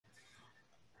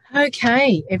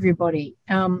Okay, everybody.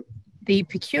 The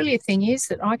peculiar thing is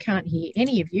that I can't hear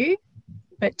any of you,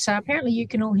 but apparently you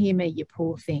can all hear me, you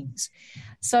poor things.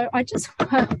 So I just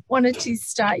wanted to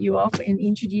start you off and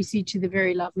introduce you to the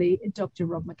very lovely Dr.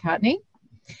 Rob McCartney.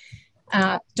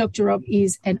 Dr. Rob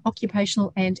is an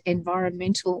occupational and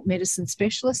environmental medicine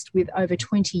specialist with over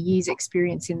 20 years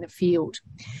experience in the field.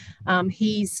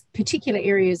 His particular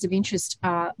areas of interest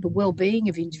are the well-being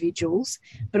of individuals,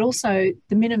 but also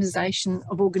the minimisation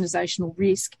of organisational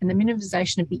risk and the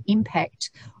minimisation of the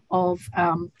impact of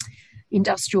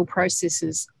industrial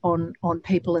processes on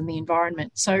people and the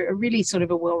environment. So a really sort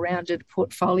of a well-rounded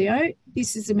portfolio.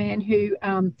 This is a man who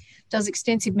does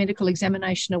extensive medical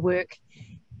examination of work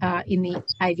in the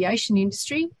aviation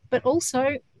industry, but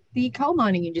also the coal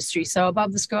mining industry, so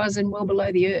above the skies and well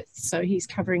below the earth. So he's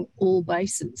covering all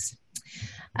bases.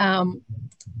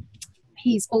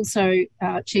 He's also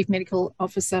Chief Medical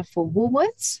Officer for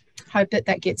Woolworths. Hope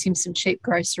that gets him some cheap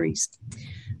groceries.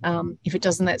 If it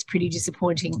doesn't, that's pretty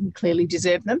disappointing. You clearly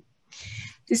deserve them.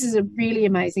 This is a really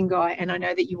amazing guy, and I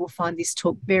know that you will find this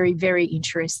talk very, very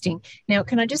interesting. Now,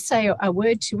 can I just say a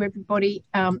word to everybody?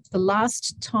 The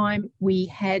last time we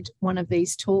had one of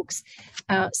these talks,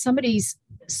 somebody's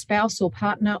spouse or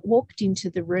partner walked into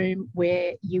the room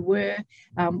where you were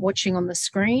watching on the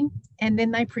screen, and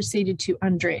then they proceeded to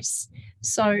undress.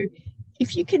 So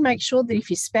if you can make sure that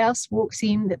if your spouse walks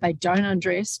in that they don't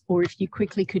undress, or if you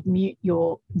quickly could mute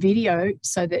your video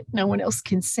so that no one else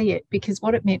can see it, because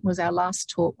what it meant was our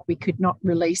last talk we could not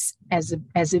release as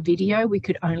a video, we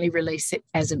could only release it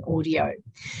as an audio.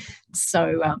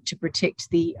 So to protect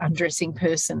the undressing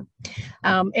person.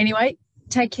 Anyway,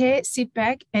 take care, sit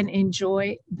back and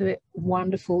enjoy the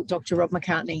wonderful Dr. Rob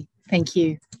McCartney. Thank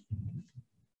you.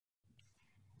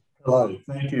 Hello,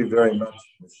 thank you very much,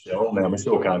 Michelle. Now,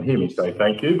 Michelle can't hear me say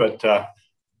thank you, but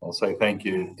I'll say thank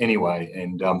you anyway,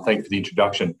 and thank you for the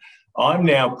introduction. I'm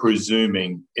now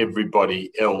presuming everybody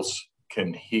else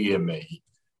can hear me,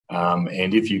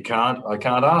 and if you can't, I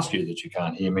can't ask you that you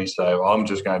can't hear me, so I'm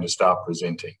just going to start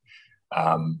presenting.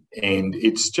 And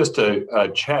it's just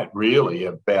a chat really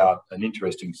about an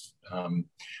interesting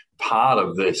part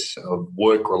of this, of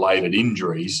work-related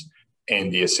injuries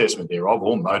and the assessment thereof,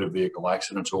 or motor vehicle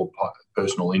accidents, or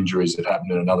personal injuries that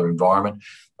happen in another environment.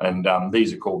 And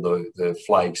these are called the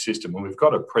FLAG system. And we've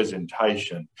got a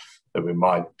presentation that we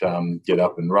might get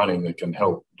up and running that can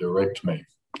help direct me.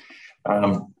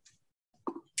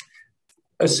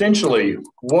 Essentially,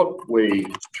 what we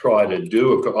try to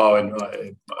do,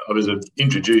 I was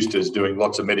introduced as doing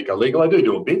lots of medico legal. I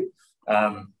do a bit,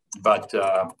 but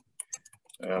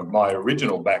my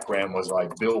original background was I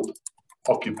built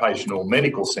occupational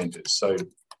medical centres, so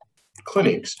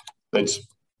clinics that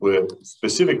were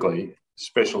specifically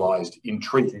specialised in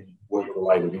treating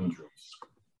work-related injuries.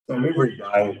 So every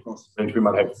day across the country we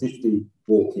might have 50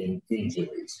 walk-in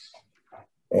injuries,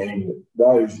 and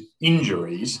those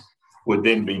injuries would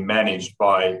then be managed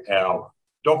by our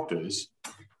doctors,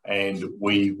 and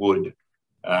we would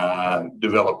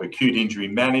develop acute injury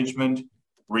management,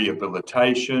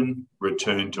 rehabilitation,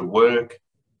 return to work,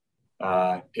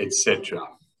 etc.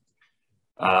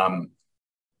 The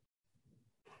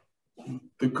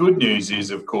good news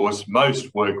is, of course,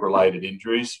 most work-related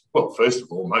injuries, well, first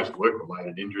of all, most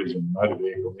work-related injuries and motor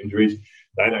vehicle injuries,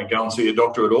 they don't go and see a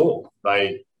doctor at all.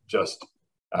 They just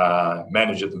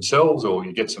manage it themselves, or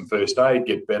you get some first aid,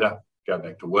 get better, go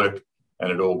back to work,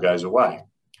 and it all goes away.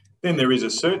 Then there is a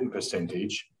certain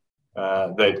percentage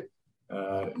that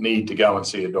need to go and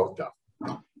see a doctor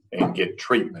and get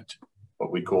treatment,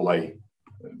 what we call a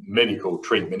medical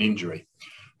treatment injury.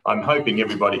 I'm hoping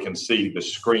everybody can see the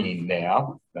screen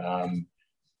now.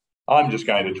 I'm just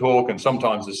going to talk, and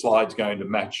sometimes the slide's going to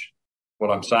match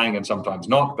what I'm saying and sometimes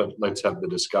not, but let's have the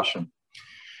discussion.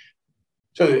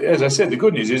 So as I said, the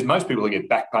good news is most people who get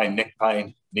back pain, neck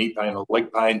pain, knee pain or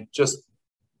leg pain just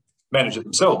manage it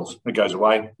themselves. It goes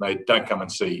away. They don't come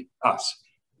and see us.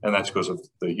 And that's because of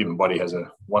the human body has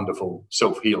a wonderful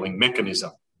self-healing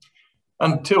mechanism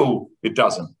until it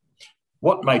doesn't.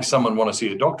 What makes someone want to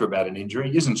see a doctor about an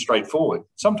injury isn't straightforward.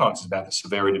 Sometimes it's about the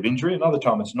severity of injury, another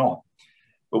time it's not.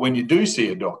 But when you do see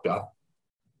a doctor,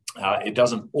 it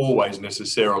doesn't always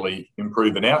necessarily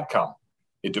improve an outcome.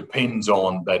 It depends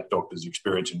on that doctor's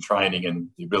experience and training and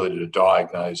the ability to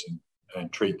diagnose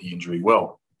and treat the injury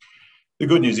well. The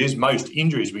good news is most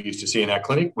injuries we used to see in our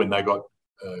clinic, when they got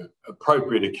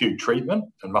appropriate acute treatment,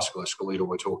 and musculoskeletal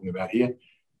we're talking about here,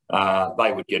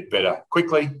 they would get better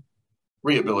quickly,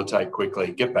 rehabilitate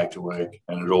quickly, get back to work,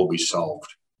 and it'd all be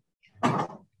solved.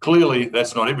 Clearly,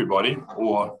 that's not everybody,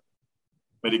 or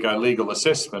medico-legal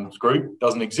assessment group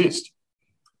doesn't exist.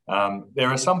 There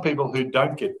are some people who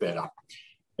don't get better.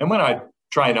 And when I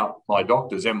train up my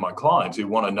doctors and my clients who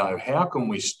want to know how can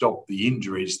we stop the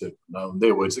injuries that, in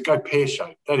their words, that go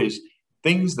pear-shaped, that is,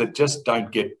 things that just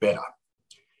don't get better.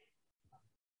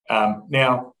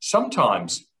 Now,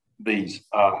 sometimes these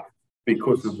are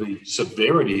because of the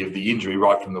severity of the injury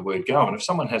right from the word go. And if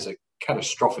someone has a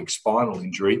catastrophic spinal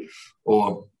injury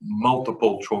or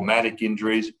multiple traumatic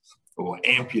injuries or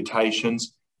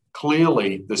amputations,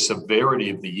 clearly the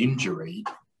severity of the injury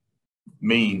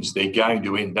means they're going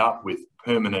to end up with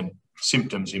permanent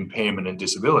symptoms, impairment and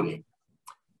disability.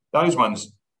 Those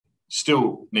ones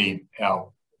still need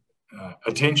our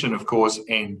attention, of course,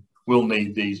 and will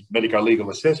need these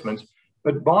medico-legal assessments,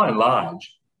 but by and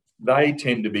large, they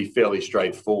tend to be fairly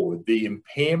straightforward. The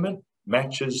impairment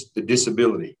matches the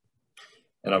disability.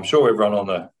 And I'm sure everyone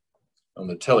on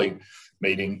the tele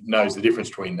meeting knows the difference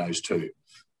between those two.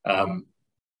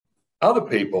 Other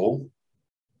people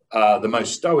are the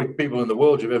most stoic people in the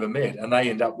world you've ever met, and they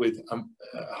end up with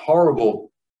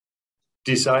horrible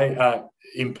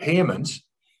impairments,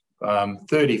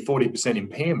 30-40%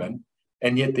 impairment,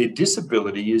 and yet their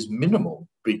disability is minimal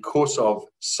because of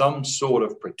some sort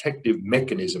of protective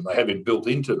mechanism they have built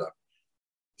into them.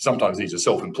 Sometimes these are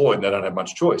self-employed and they don't have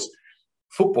much choice.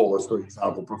 Footballers, for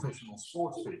example, professional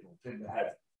sports people tend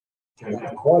to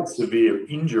have quite severe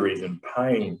injuries and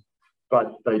pain,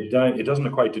 but it doesn't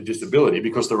equate to disability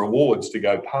because the rewards to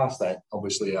go past that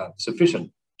obviously are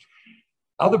sufficient.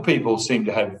 Other people seem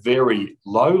to have very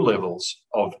low levels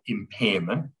of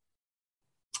impairment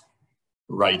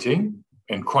rating,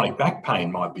 and chronic back pain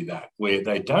might be that, where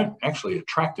they don't actually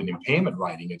attract an impairment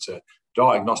rating. It's a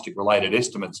diagnostic related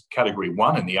estimates category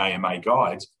 1 in the AMA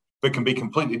guides, but can be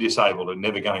completely disabled and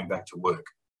never going back to work.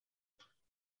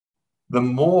 The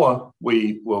more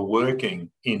we were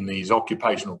working in these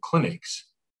occupational clinics,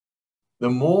 the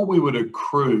more we would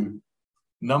accrue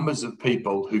numbers of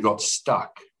people who got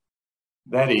stuck.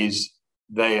 That is,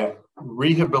 their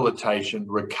rehabilitation,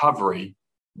 recovery,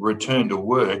 return to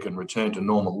work and return to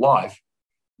normal life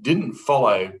didn't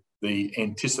follow the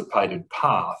anticipated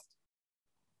path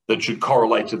that should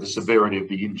correlate to the severity of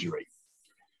the injury.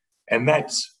 And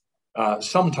that's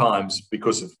sometimes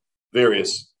because of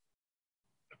various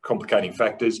complicating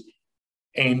factors.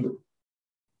 And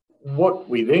what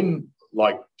we then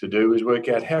like to do is work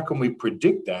out how can we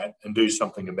predict that and do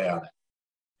something about it.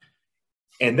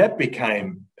 And that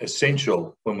became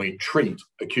essential when we treat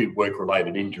acute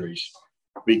work-related injuries,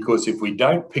 because if we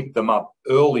don't pick them up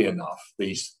early enough,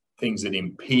 these things that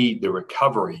impede the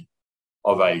recovery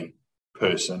of a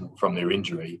person from their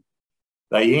injury,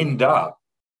 they end up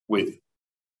with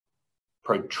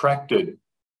protracted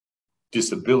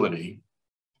disability,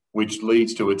 which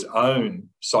leads to its own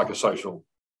psychosocial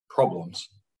problems.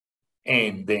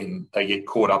 And then they get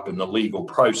caught up in the legal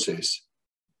process,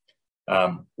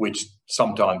 which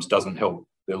sometimes doesn't help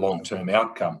their long-term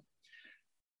outcome.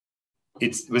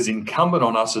 It was incumbent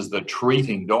on us as the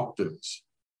treating doctors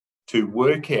to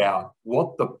work out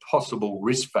what the possible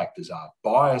risk factors are,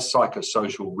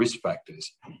 biopsychosocial risk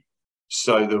factors,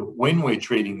 so that when we're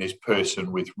treating this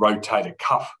person with rotator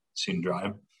cuff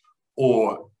syndrome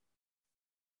or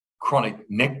chronic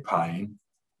neck pain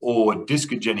or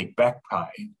discogenic back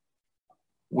pain,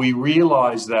 we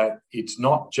realise that it's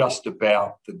not just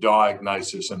about the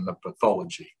diagnosis and the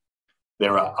pathology.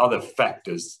 There are other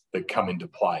factors that come into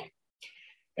play.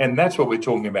 And that's what we're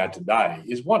talking about today,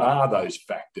 is what are those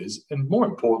factors? And more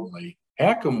importantly,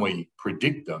 how can we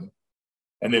predict them?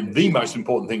 And then the most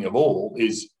important thing of all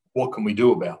is what can we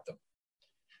do about them?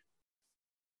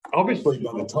 Obviously,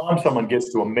 by the time someone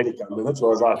gets to a medical, that's what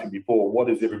I was asking before, what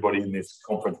is everybody in this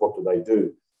conference, what do they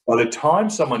do? By the time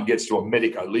someone gets to a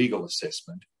medico-legal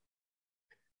assessment,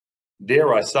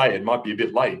 dare I say, it might be a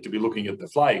bit late to be looking at the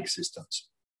flag systems.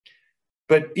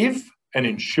 But if an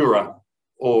insurer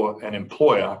or an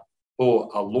employer or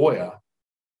a lawyer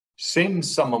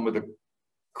sends someone with a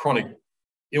chronic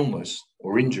illness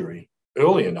or injury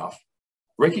early enough,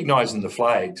 recognising the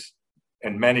flags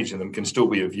and managing them can still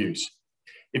be of use.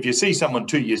 If you see someone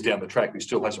 2 years down the track who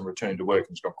still hasn't returned to work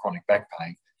and has got chronic back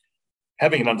pain,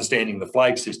 having an understanding of the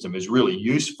flag system is really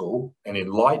useful and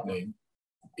enlightening.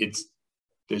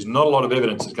 There's not a lot of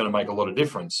evidence that's going to make a lot of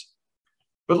difference.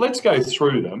 But let's go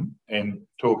through them and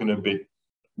talk in a bit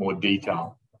more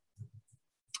detail.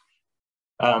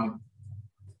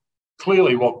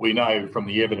 Clearly, what we know from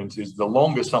the evidence is the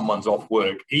longer someone's off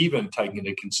work, even taking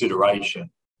into consideration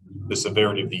the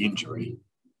severity of the injury,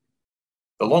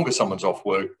 the longer someone's off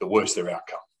work, the worse their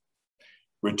outcome.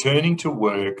 Returning to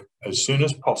work as soon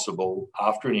as possible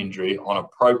after an injury on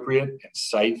appropriate and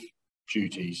safe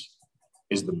duties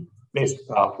is the best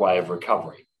pathway of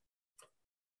recovery.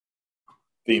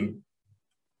 the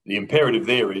imperative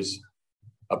there is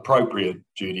appropriate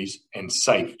duties and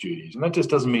safe duties. And that just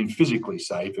doesn't mean physically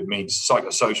safe, it means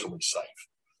psychosocially safe.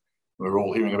 We're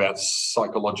all hearing about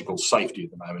psychological safety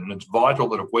at the moment, and it's vital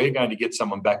that if we're going to get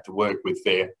someone back to work with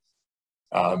their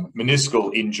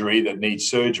meniscal injury that needs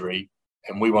surgery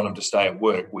and we want them to stay at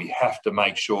work, we have to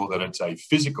make sure that it's a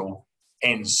physical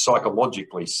and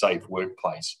psychologically safe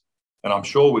workplace. And I'm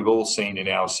sure we've all seen in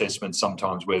our assessments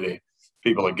sometimes where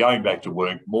people are going back to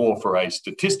work more for a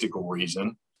statistical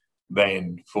reason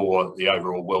than for the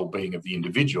overall well-being of the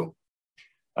individual.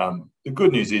 The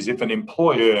good news is if an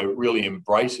employer really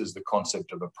embraces the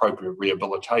concept of appropriate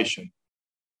rehabilitation,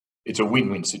 it's a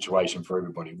win-win situation for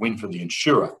everybody. Win for the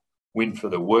insurer, win for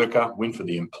the worker, win for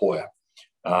the employer.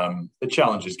 The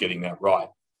challenge is getting that right.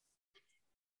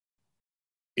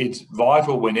 It's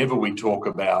vital whenever we talk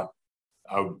about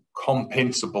a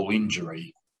compensable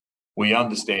injury, we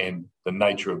understand the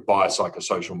nature of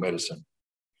biopsychosocial medicine.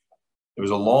 It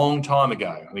was a long time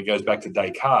ago, and it goes back to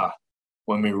Descartes,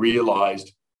 when we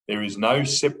realised there is no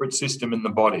separate system in the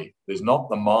body. There's not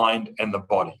the mind and the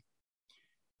body.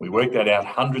 We worked that out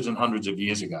hundreds and hundreds of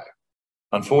years ago.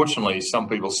 Unfortunately, some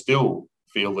people still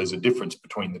feel there's a difference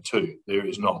between the two. There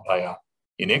is not. They are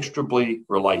inextricably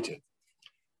related.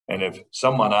 And if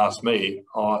someone asks me,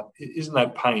 oh, isn't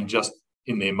that pain just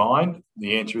in their mind?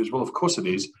 The answer is, well, of course it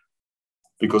is,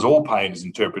 because all pain is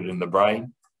interpreted in the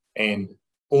brain, and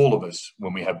all of us,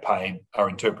 when we have pain, are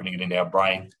interpreting it in our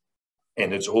brain,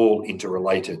 and it's all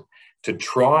interrelated. To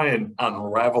try and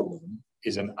unravel them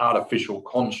is an artificial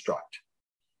construct.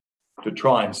 To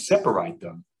try and separate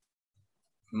them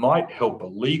might help a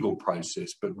legal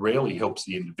process, but rarely helps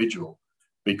the individual,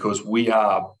 because we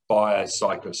are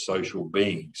biopsychosocial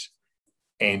beings.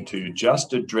 And to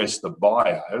just address the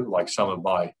bio, like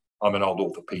I'm an old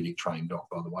orthopedic trained doc,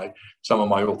 by the way. Some of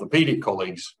my orthopedic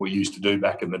colleagues we used to do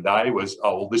back in the day was,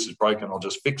 oh, well, this is broken, I'll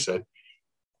just fix it.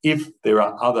 If there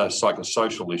are other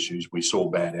psychosocial issues, we saw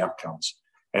bad outcomes.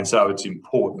 And so it's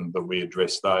important that we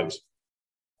address those.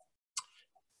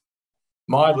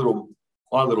 My little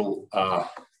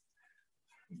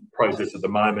process at the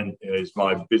moment is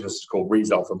my business is called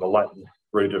Result, from the Latin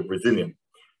root of resilient.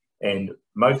 And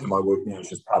most of my work now is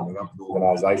just partnering up with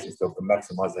organisations to help them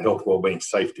maximise the health, wellbeing,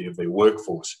 safety of their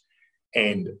workforce.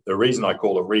 And the reason I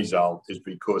call it Result is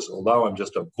because although I'm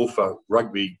just a buffer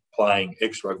rugby playing,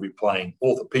 ex-rugby playing,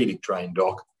 orthopaedic trained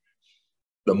doc,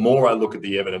 the more I look at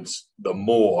the evidence, the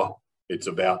more it's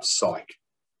about psych.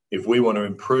 If we want to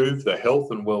improve the health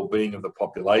and well-being of the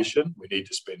population, we need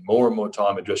to spend more and more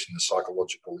time addressing the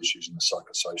psychological issues and the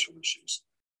psychosocial issues.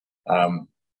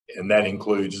 And that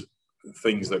includes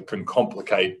things that can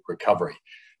complicate recovery.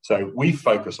 So we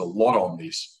focus a lot on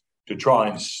this to try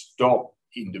and stop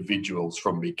individuals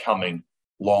from becoming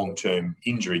long-term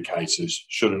injury cases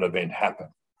should an event happen.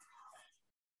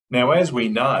 Now, as we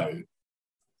know,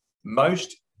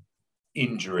 most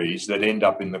injuries that end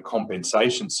up in the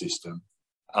compensation system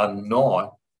are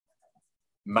not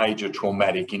major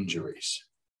traumatic injuries.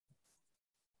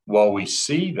 While we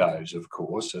see those, of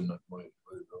course, and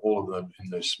all of them in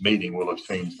this meeting will have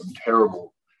seen some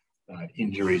terrible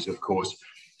injuries, of course,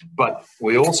 but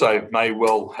we also may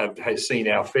well have seen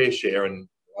our fair share, and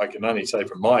I can only say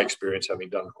from my experience, having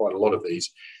done quite a lot of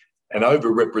these, an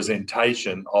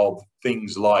overrepresentation of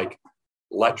things like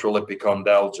lateral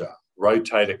epicondylgia,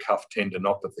 rotator cuff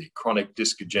tendinopathy, chronic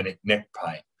discogenic neck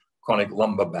pain, chronic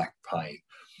lumbar back pain,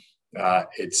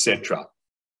 etc.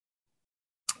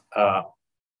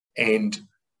 And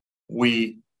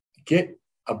we get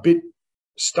a bit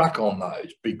stuck on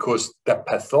those because the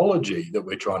pathology that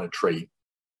we're trying to treat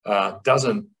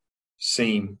doesn't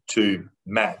seem to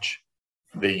match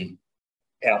the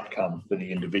outcome for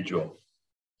the individual.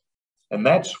 And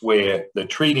that's where the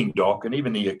treating doc and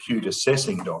even the acute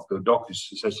assessing doc, the doc who's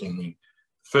assessing the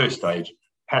first stage,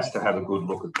 has to have a good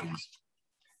look at these.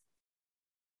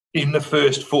 In the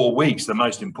first 4 weeks, the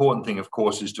most important thing, of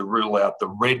course, is to rule out the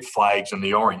red flags and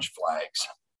the orange flags.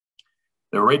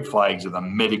 The red flags are the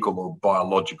medical or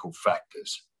biological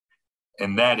factors.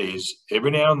 And that is,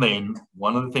 every now and then,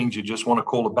 one of the things you just want to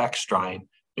call a back strain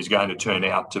is going to turn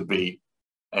out to be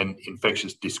an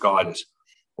infectious discitis,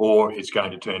 or it's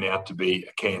going to turn out to be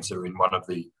a cancer in one of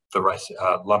the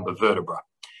lumbar vertebra.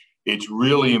 It's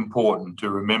really important to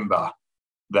remember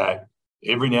that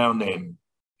every now and then,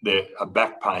 a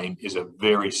back pain is a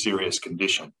very serious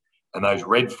condition, and those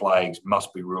red flags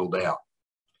must be ruled out.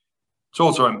 It's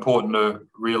also important to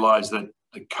realise that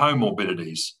the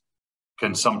comorbidities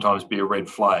can sometimes be a red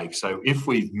flag. So if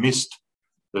we've missed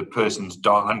the person's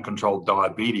uncontrolled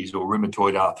diabetes or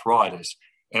rheumatoid arthritis,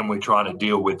 and we're trying to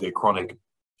deal with their chronic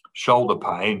shoulder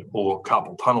pain or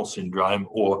carpal tunnel syndrome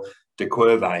or de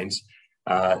Quervain's,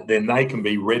 then they can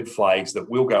be red flags that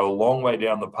will go a long way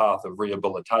down the path of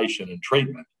rehabilitation and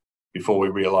treatment before we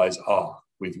realise, oh,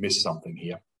 we've missed something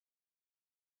here.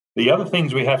 The other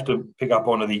things we have to pick up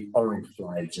on are the orange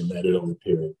flags in that early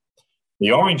period.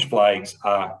 The orange flags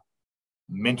are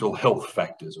mental health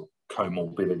factors or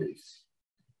comorbidities.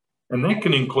 And that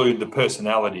can include the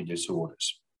personality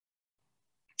disorders.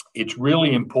 It's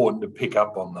really important to pick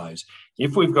up on those.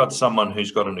 If we've got someone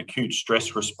who's got an acute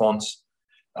stress response,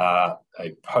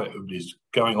 is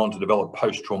going on to develop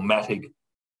post-traumatic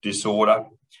disorder,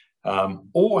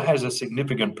 or has a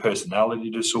significant personality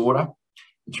disorder,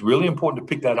 it's really important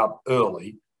to pick that up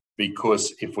early,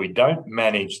 because if we don't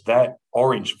manage that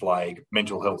orange flag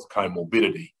mental health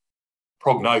comorbidity,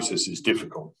 prognosis is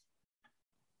difficult.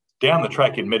 Down the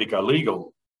track in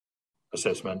medico-legal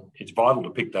assessment, it's vital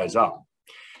to pick those up.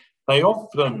 They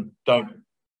often don't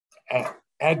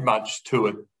add much to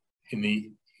it in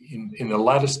the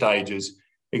latter stages,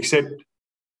 except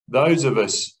those of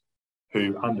us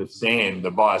who understand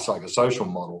the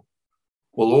biopsychosocial model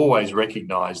will always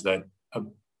recognise that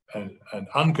an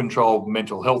uncontrolled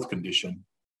mental health condition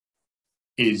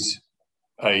is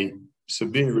a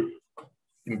severe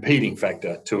impeding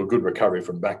factor to a good recovery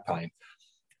from back pain.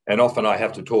 And often I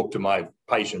have to talk to my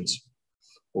patients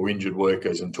or injured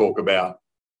workers and talk about,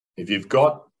 if you've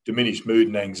got diminished mood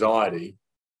and anxiety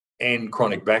and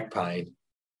chronic back pain,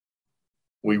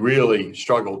 we really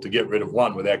struggle to get rid of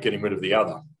one without getting rid of the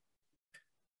other.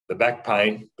 The back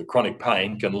pain, the chronic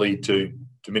pain, can lead to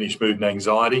diminished mood and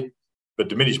anxiety, but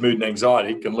diminished mood and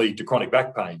anxiety can lead to chronic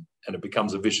back pain, and it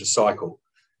becomes a vicious cycle.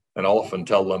 And I often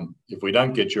tell them, if we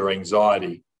don't get your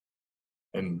anxiety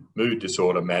and mood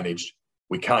disorder managed,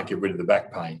 we can't get rid of the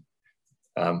back pain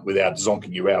without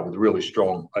zonking you out with really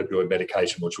strong opioid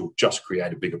medication, which will just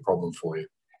create a bigger problem for you.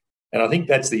 And I think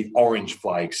that's the orange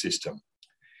flag system.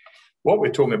 What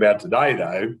we're talking about today,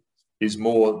 though, is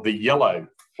more the yellow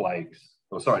flags,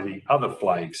 the other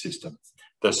flag system,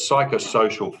 the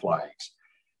psychosocial flags.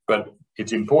 But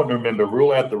it's important to remember,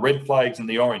 rule out the red flags and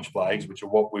the orange flags, which are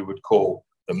what we would call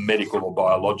the medical or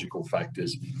biological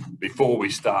factors, before we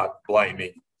start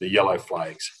blaming the yellow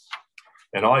flags.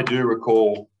 And I do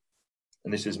recall,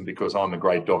 and this isn't because I'm a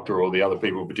great doctor or the other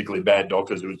people are particularly bad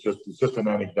doctors, it's just an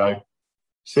anecdote,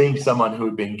 seeing someone who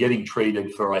had been getting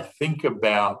treated for, I think,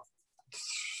 about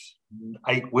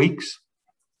 8 weeks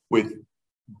with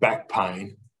back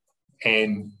pain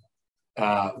and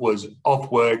was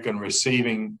off work and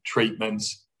receiving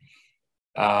treatments.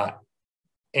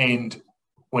 And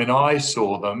when I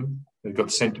saw them, they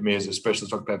got sent to me as a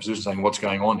specialist occupational physician saying, what's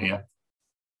going on here?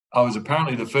 I was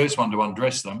apparently the first one to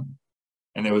undress them,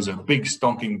 and there was a big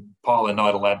stonking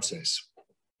pilonidal abscess.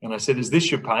 And I said, is this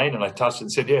your pain? And I touched it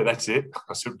and said, yeah, that's it.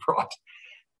 I said, right.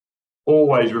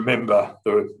 Always remember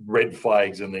the red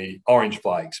flags and the orange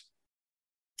flags.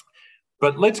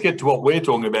 But let's get to what we're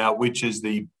talking about, which is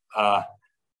the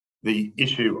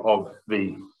issue of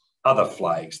the other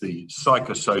flags, the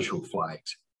psychosocial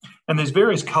flags. And there's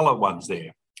various colour ones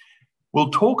there.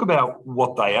 We'll talk about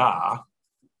what they are,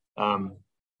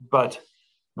 but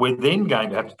we're then going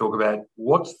to have to talk about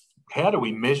how do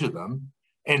we measure them,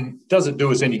 and does it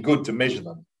do us any good to measure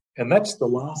them? And that's the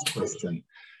last question,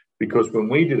 because when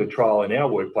we did a trial in our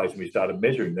workplace and we started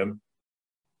measuring them,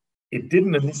 it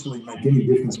didn't initially make any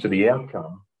difference to the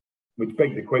outcome, which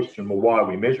begged the question, well, why are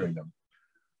we measuring them?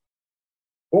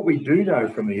 What we do know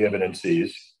from the evidence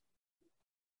is,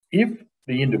 if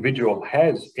the individual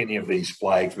has any of these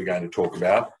flags we're going to talk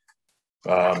about,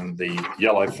 the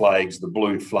yellow flags, the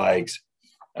blue flags,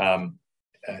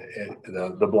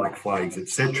 the black flags,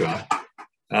 etc.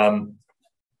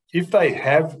 If they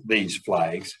have these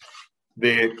flags,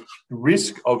 their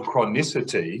risk of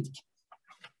chronicity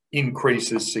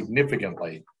increases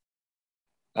significantly.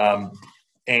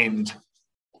 And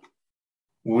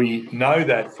we know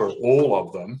that for all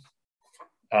of them.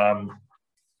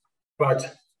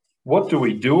 But what do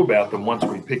we do about them once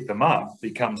we pick them up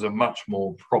becomes a much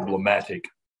more problematic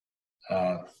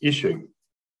issue.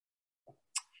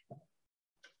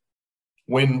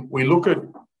 When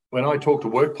I talk to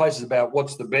workplaces about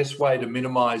what's the best way to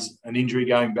minimise an injury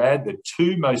going bad, the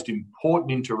two most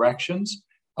important interactions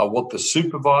are what the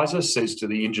supervisor says to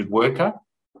the injured worker,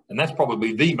 and that's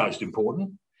probably the most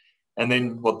important, and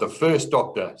then what the first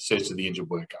doctor says to the injured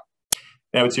worker.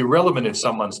 Now, it's irrelevant if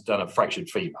someone's done a fractured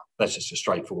femur. That's just a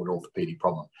straightforward orthopaedic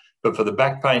problem. But for the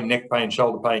back pain, neck pain,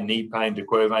 shoulder pain, knee pain, de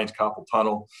Quervain's, carpal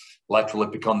tunnel, lateral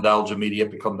epicondylgia, medial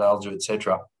epicondylgia,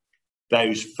 etc.,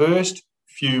 those first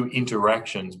few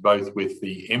interactions, both with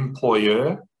the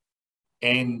employer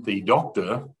and the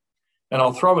doctor, and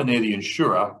I'll throw in there the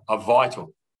insurer, are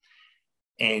vital.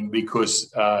 And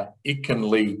because it can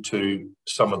lead to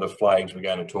some of the flags we're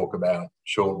going to talk about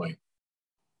shortly.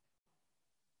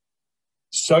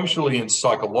 Socially and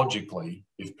psychologically,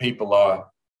 if people are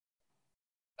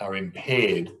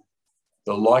impaired,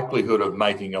 the likelihood of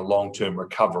making a long-term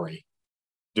recovery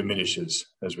diminishes,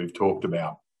 as we've talked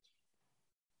about.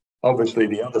 Obviously,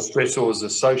 the other stressors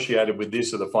associated with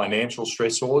this are the financial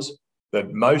stressors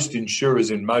that most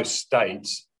insurers in most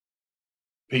states,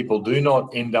 people do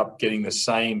not end up getting the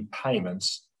same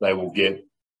payments they will get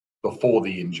before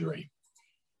the injury.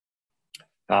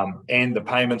 And the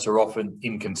payments are often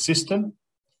inconsistent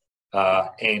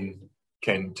and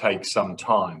can take some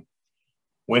time.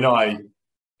 When I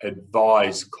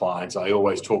advise clients, I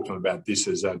always talk to them about this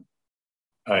as a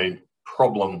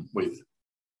problem with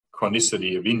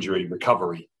chronicity of injury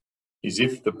recovery, is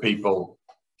if the people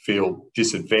feel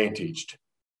disadvantaged,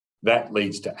 that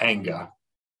leads to anger,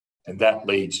 and that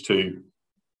leads to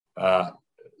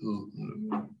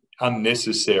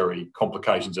unnecessary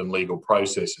complications in legal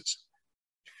processes.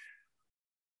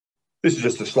 This is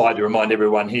just a slide to remind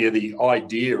everyone here, the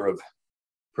idea of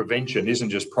prevention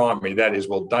isn't just primary. That is,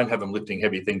 well, don't have them lifting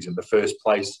heavy things in the first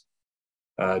place.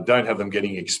 Don't have them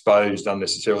getting exposed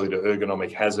unnecessarily to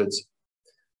ergonomic hazards.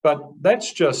 But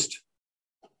that's just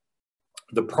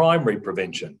the primary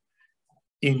prevention.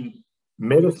 In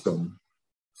medicine,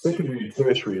 secondary and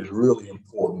tertiary is really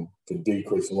important to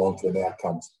decrease long-term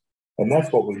outcomes. And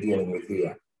that's what we're dealing with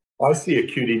here. I see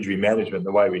acute injury management,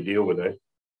 the way we deal with it,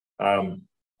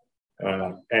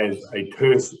 as a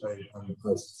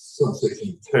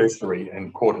subsection tertiary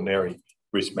and quaternary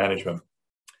risk management.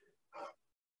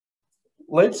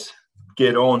 Let's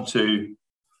get on to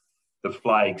the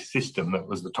flag system that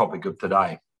was the topic of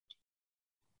today.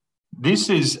 This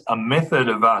is a method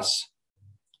of us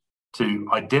to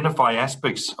identify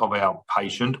aspects of our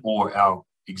patient or our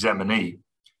examinee,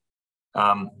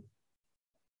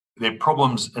 their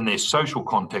problems and their social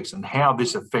context and how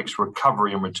this affects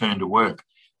recovery and return to work.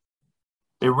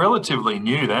 They're relatively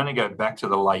new. They only go back to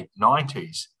the late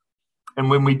 90s. And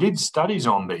when we did studies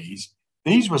on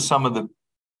these were some of the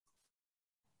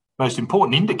most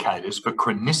important indicators for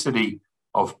chronicity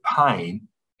of pain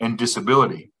and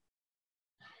disability.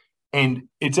 And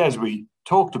it's, as we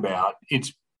talked about,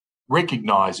 it's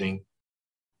recognising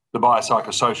the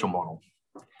biopsychosocial model.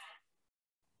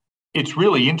 It's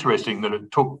really interesting that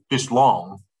it took this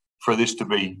long for this to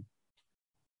be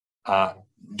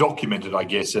documented, I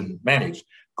guess, and managed.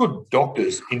 Good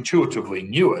doctors intuitively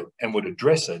knew it and would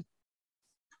address it,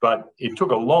 but it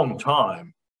took a long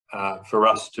time for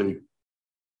us to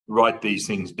write these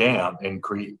things down and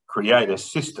create a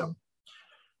system.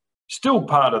 Still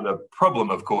part of the problem,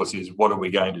 of course, is what are we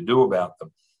going to do about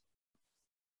them?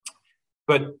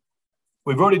 But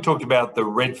we've already talked about the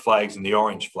red flags and the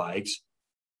orange flags.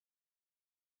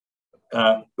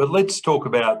 But let's talk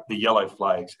about the yellow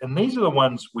flags. And these are the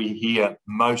ones we hear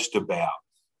most about.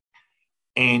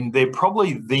 And they're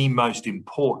probably the most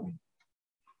important.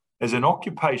 As an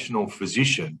occupational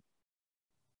physician,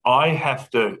 I have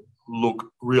to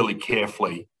look really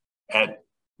carefully at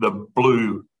the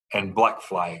blue and black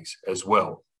flags as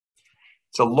well.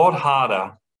 It's a lot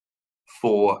harder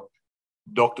for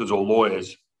doctors or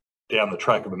lawyers down the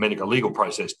track of a medical legal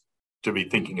process to be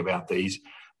thinking about these.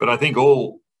 But I think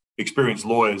all experienced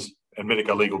lawyers and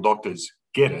medical legal doctors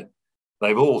get it.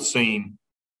 They've all seen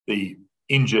the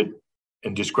injured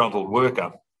and disgruntled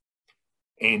worker,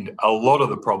 and a lot of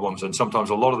the problems, and sometimes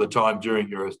a lot of the time during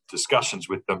your discussions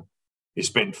with them, is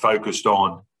spent focused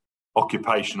on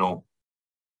occupational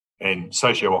and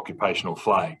socio-occupational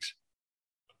flags.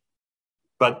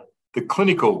 But the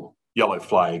clinical yellow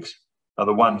flags are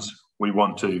the ones we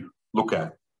want to look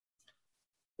at.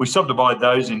 We subdivide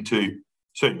those into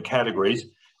certain categories,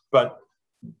 but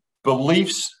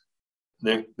beliefs,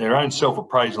 their own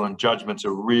self-appraisal and judgments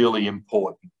are really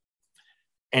important.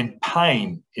 And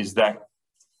pain is that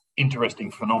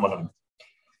interesting phenomenon.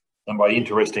 And by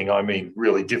interesting, I mean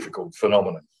really difficult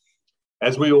phenomenon.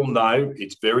 As we all know,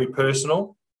 it's very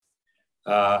personal.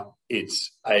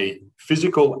 It's a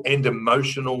physical and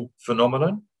emotional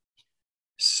phenomenon.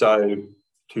 So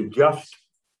to just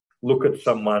look at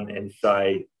someone and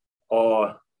say,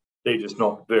 oh, they're just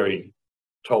not very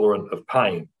tolerant of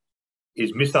pain,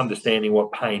 is misunderstanding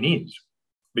what pain is,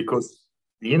 because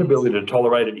the inability to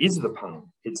tolerate it is the pain.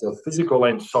 It's a physical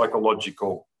and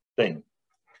psychological thing.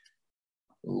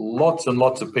 Lots and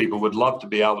lots of people would love to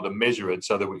be able to measure it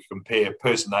so that we compare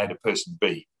person A to person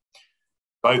B,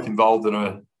 both involved in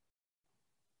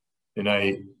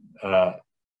a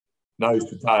nose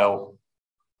to tail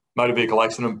motor vehicle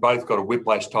accident, both got a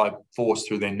whiplash type force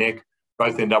through their neck,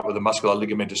 both end up with a muscular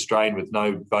ligamentous strain with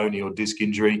no bony or disc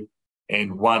injury,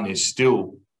 and one is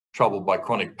still troubled by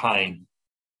chronic pain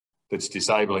that's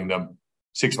disabling them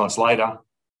 6 months later,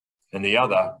 and the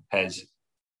other has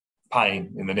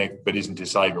pain in the neck but isn't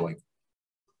disabling.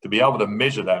 To be able to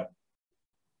measure that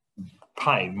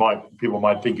pain, people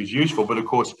might think is useful, but of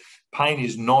course, pain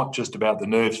is not just about the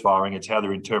nerves firing, it's how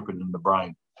they're interpreted in the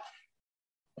brain.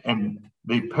 And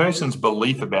the person's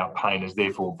belief about pain is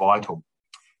therefore vital.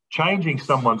 Changing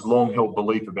someone's long-held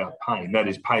belief about pain, that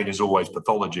is, pain is always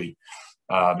pathology,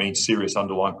 means serious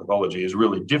underlying pathology, is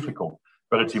really difficult.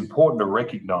 But it's important to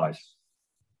recognise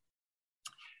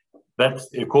that,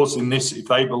 of course, in this, if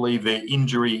they believe their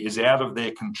injury is out of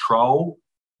their control,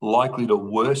 likely to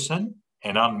worsen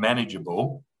and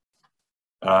unmanageable,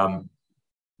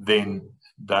 then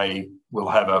they will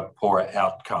have a poorer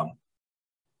outcome.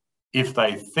 If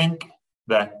they think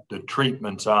that the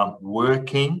treatments aren't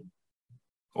working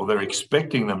or they're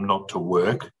expecting them not to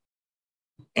work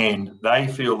and they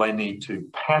feel they need to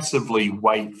passively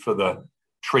wait for the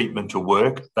treatment to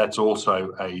work, that's also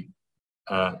a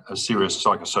serious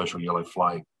psychosocial yellow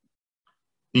flag.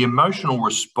 The emotional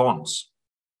response,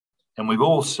 and we've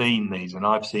all seen these, and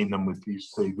I've seen them with these.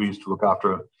 We used to look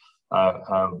after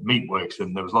meatworks,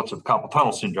 and there was lots of carpal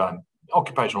tunnel syndrome,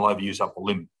 occupational overuse upper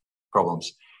limb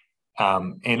problems.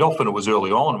 And often it was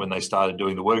early on when they started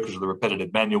doing the work, because of the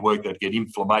repetitive manual work, they'd get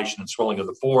inflammation and swelling of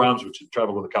the forearms, which would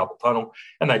travel to the carpal tunnel,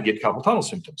 and they'd get carpal tunnel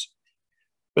symptoms.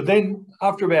 But then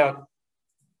after about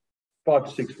 5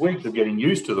 to 6 weeks of getting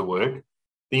used to the work,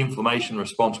 the inflammation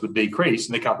response would decrease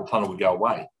and the carpal tunnel would go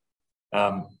away.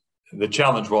 The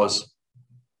challenge was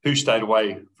who stayed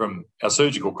away from our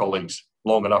surgical colleagues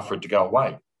long enough for it to go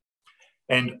away.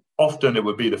 And often it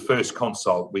would be the first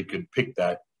consult we could pick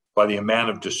that by the amount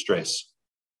of distress.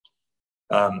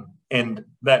 And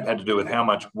that had to do with how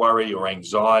much worry or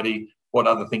anxiety, what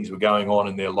other things were going on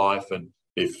in their life, and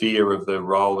their fear of their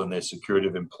role and their security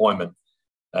of employment.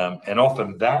 And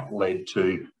often that led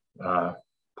to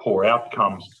poor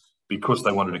outcomes because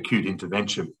they wanted acute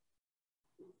intervention.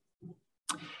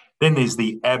 Then there's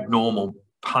the abnormal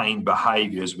pain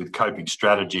behaviours with coping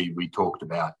strategy we talked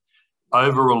about.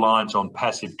 Over-reliance on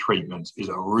passive treatments is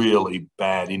a really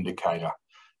bad indicator.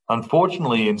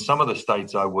 Unfortunately, in some of the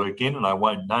states I work in, and I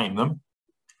won't name them,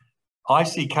 I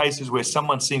see cases where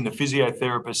someone's seen the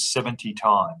physiotherapist 70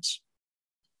 times.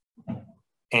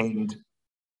 And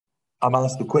I'm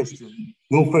asked the question,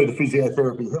 will further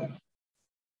physiotherapy help?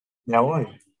 Now, I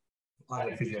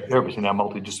have physiotherapists in our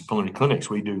multidisciplinary clinics.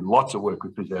 We do lots of work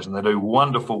with physios and they do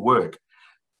wonderful work.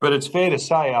 But it's fair to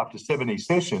say after 70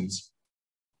 sessions,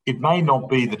 it may not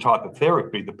be the type of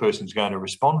therapy the person's going to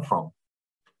respond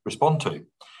to.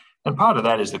 And part of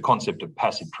that is the concept of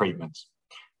passive treatments,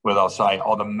 where they'll say,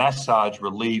 oh, the massage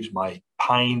relieves my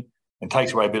pain and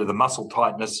takes away a bit of the muscle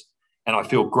tightness and I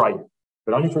feel great,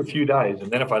 but only for a few days.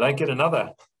 And then if I don't get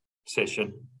another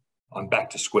session, I'm back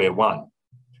to square one.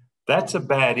 That's a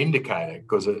bad indicator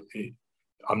because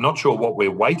I'm not sure what we're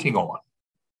waiting on.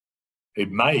 It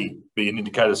may be an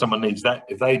indicator someone needs that.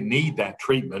 If they need that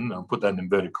treatment, I'll put that in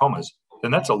inverted commas,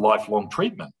 then that's a lifelong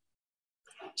treatment.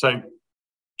 So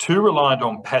too reliant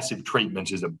on passive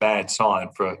treatments is a bad sign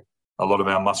for a lot of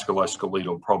our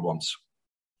musculoskeletal problems.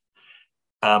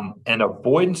 And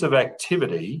avoidance of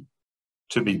activity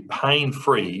to be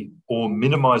pain-free or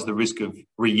minimise the risk of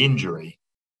re-injury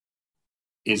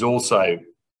is also,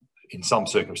 in some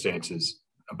circumstances,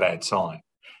 a bad sign.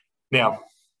 Now,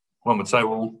 one would say,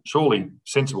 well, surely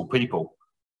sensible people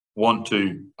want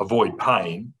to avoid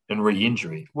pain and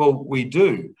re-injury. Well, we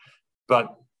do,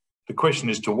 but the question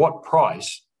is to what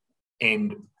price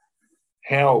and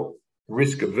how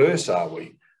risk-averse are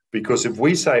we? Because if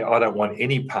we say, I don't want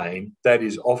any pain, that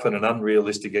is often an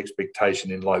unrealistic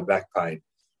expectation in low back pain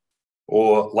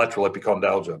or lateral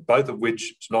epicondylgia, both of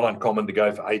which it's not uncommon to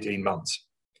go for 18 months.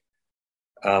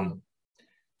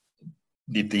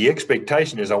 If the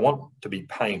expectation is I want to be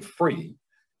pain-free,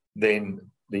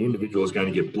 then the individual is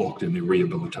going to get blocked in their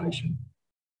rehabilitation.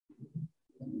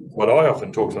 What I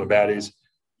often talk to them about is,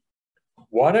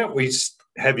 why don't we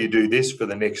have you do this for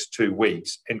the next 2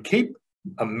 weeks and keep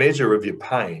a measure of your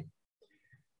pain.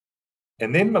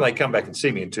 And then when they come back and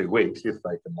see me in 2 weeks, if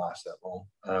they can last that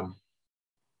long,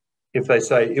 if they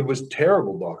say, it was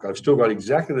terrible, doc, I've still got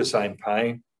exactly the same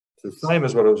pain, it's the same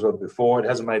as what I was on before, it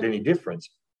hasn't made any difference.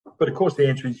 But of course the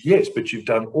answer is yes, but you've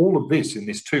done all of this in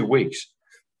this 2 weeks.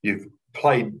 You've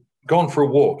gone for a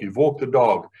walk, you've walked the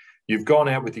dog, you've gone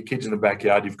out with your kids in the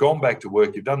backyard, you've gone back to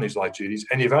work, you've done these light duties,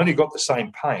 and you've only got the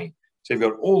same pain. So you've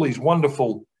got all these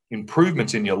wonderful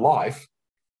improvements in your life,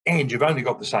 and you've only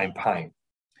got the same pain.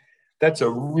 That's a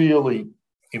really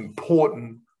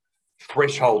important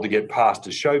threshold to get past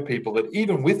to show people that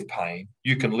even with pain,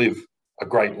 you can live a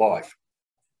great life.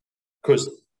 Because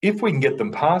if we can get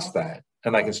them past that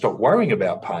and they can stop worrying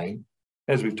about pain,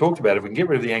 as we've talked about, if we can get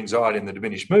rid of the anxiety and the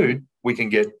diminished mood, we can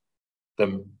get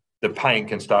them, the pain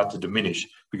can start to diminish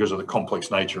because of the complex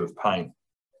nature of pain.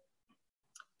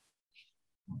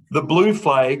 The blue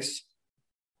flags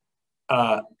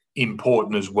are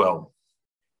important as well.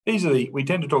 These are we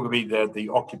tend to talk about the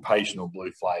occupational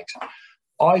blue flags.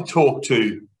 I talk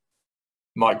to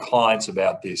my clients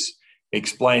about this,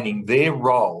 explaining their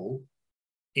role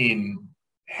in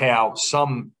how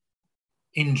some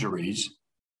injuries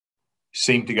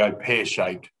seem to go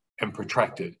pear-shaped and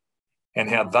protracted, and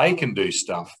how they can do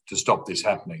stuff to stop this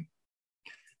happening.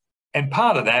 And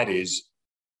part of that is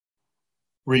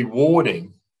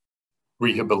rewarding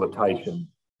rehabilitation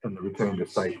and the return to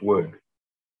safe work.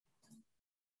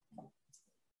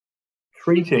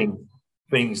 Treating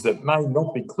things that may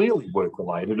not be clearly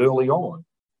work-related early on,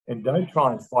 and don't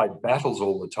try and fight battles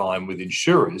all the time with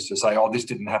insurers to say, oh, this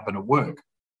didn't happen at work.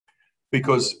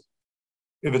 Because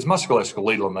if it's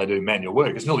musculoskeletal and they do manual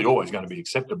work, it's nearly always going to be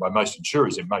accepted by most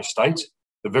insurers in most states.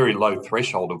 The very low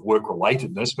threshold of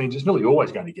work-relatedness means it's nearly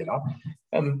always going to get up.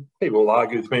 And people will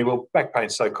argue with me, well, back pain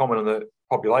is so common in the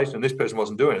population and this person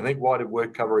wasn't doing anything. Why did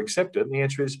work cover accept it? And the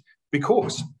answer is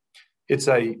because it's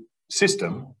a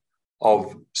system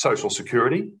of social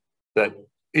security that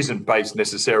isn't based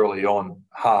necessarily on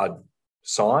hard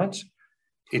science.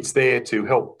 It's there to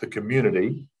help the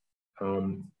community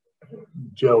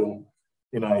gel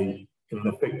in an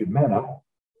effective manner.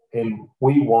 And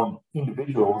we want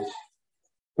individuals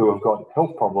who have got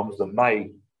health problems that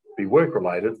may be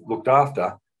work-related looked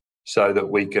after so that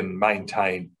we can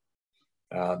maintain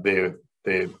their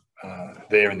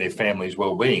and their family's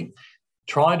well-being.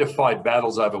 Trying to fight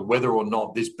battles over whether or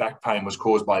not this back pain was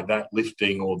caused by that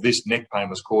lifting or this neck pain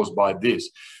was caused by this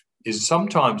is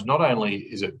sometimes not only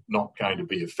is it not going to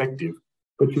be effective,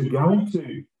 but you're going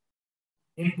to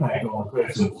impact on a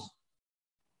person's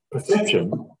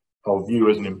perception of you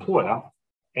as an employer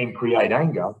and create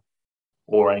anger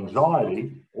or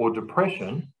anxiety or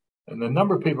depression. And the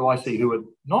number of people I see who are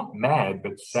not mad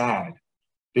but sad.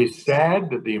 They're sad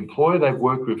that the employer they've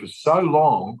worked with for so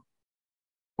long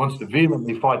wants to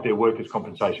vehemently fight their workers'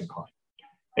 compensation claim.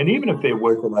 And even if their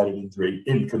work-related injury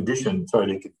their condition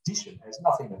has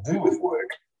nothing to do with work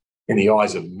in the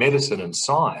eyes of medicine and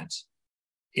science,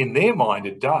 in their mind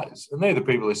it does. And they're the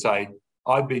people who say,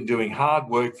 I've been doing hard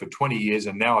work for 20 years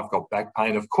and now I've got back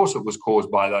pain. Of course it was caused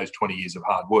by those 20 years of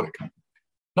hard work.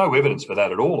 No evidence for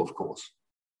that at all, of course.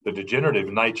 The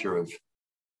degenerative nature of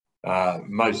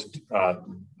most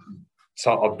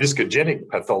of discogenic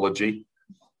pathology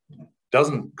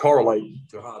doesn't correlate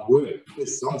to hard work.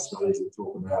 There's some studies that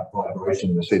talk about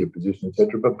vibration in the seated position,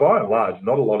 etc. But by and large,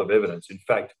 not a lot of evidence. In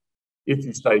fact, if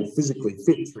you stay physically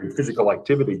fit through physical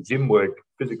activity, gym work,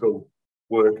 physical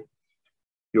work,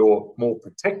 you're more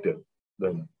protected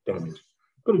than damaged.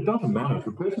 But it doesn't matter. If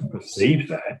a person perceives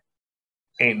that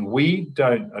and we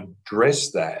don't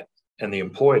address that and the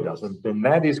employer doesn't, then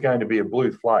that is going to be a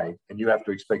blue flag and you have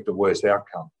to expect a worse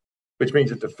outcome, which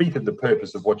means it defeated the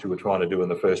purpose of what you were trying to do in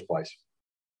the first place.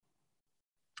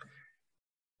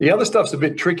 The other stuff's a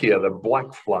bit trickier, the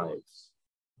black flags,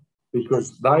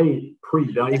 because they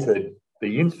predated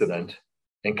the incident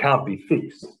and can't be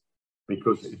fixed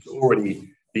because it's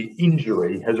already, the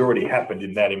injury has already happened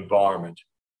in that environment.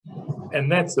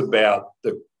 And that's about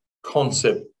the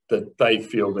concept that they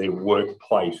feel their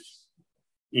workplace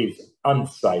is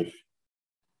unsafe,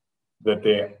 that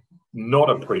they're not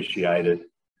appreciated,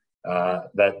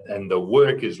 and the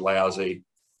work is lousy,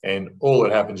 and all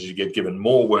that happens is you get given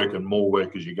more work and more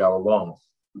work as you go along.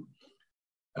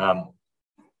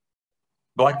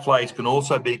 Black flags can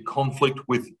also be conflict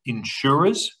with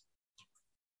insurers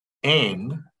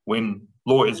and when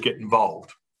lawyers get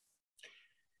involved.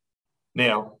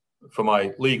 Now, for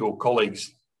my legal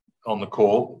colleagues on the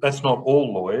call, that's not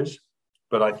all lawyers,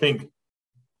 but I think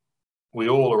we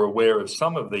all are aware of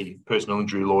some of the personal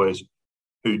injury lawyers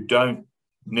who don't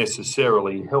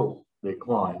necessarily help their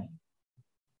client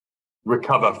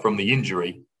recover from the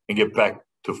injury and get back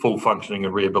to full functioning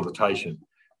and rehabilitation.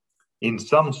 In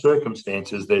some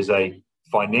circumstances, there's a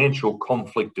financial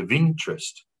conflict of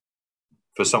interest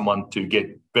for someone to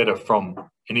get better from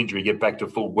an injury, get back to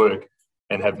full work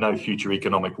and have no future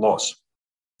economic loss.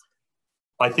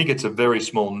 I think it's a very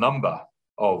small number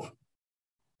of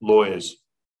lawyers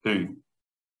who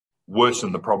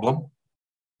worsen the problem,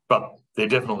 but they're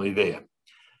definitely there.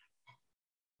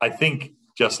 I think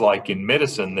just like in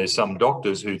medicine, there's some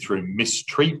doctors who through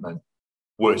mistreatment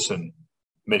worsen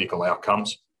medical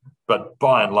outcomes. but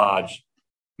by and large,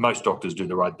 most doctors do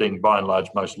the right thing. By and large,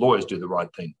 most lawyers do the right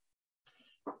thing.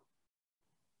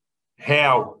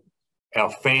 How our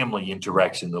family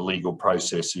interacts in the legal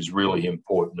process is really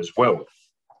important as well.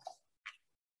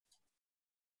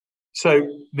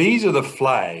 So these are the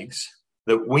flags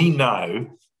that we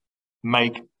know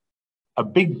make a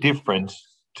big difference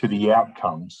to the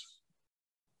outcomes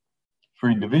for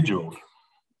individuals.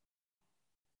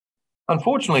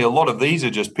 Unfortunately, a lot of these are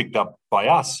just picked up by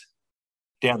us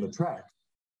down the track,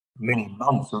 many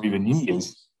months or even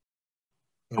years.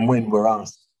 And when we're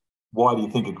asked, why do you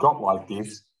think it got like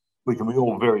this? We can be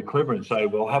all very clever and say,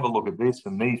 well, have a look at this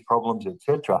and these problems,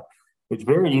 etc. It's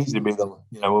very easy to be the,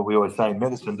 what we always say in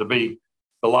medicine, to be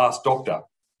the last doctor,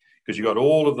 because you've got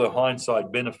all of the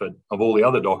hindsight benefit of all the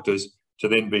other doctors to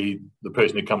then be the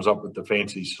person who comes up with the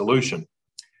fancy solution.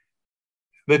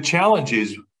 The challenge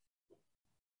is,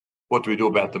 what do we do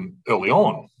about them early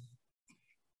on?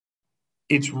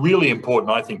 It's really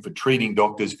important, I think, for treating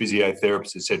doctors,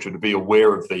 physiotherapists, etc., to be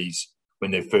aware of these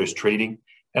when they're first treating.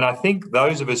 And I think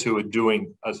those of us who are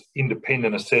doing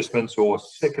independent assessments or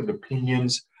second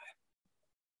opinions,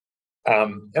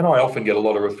 and I often get a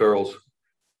lot of referrals.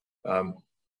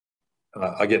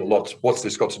 I get lots, what's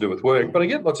this got to do with work? But I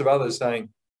get lots of others saying,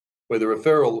 where the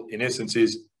referral in essence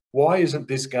is, why isn't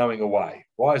this going away?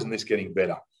 Why isn't this getting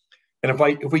better? And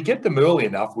if we get them early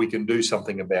enough, we can do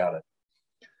something about it.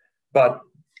 But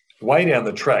way down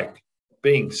the track,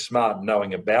 being smart and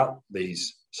knowing about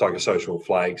these psychosocial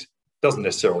flags doesn't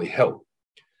necessarily help.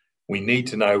 We need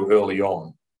to know early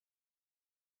on.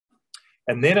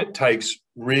 And then it takes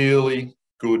really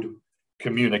good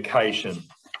communication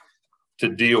to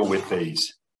deal with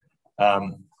these.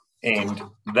 And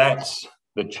that's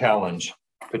the challenge,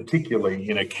 particularly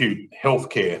in acute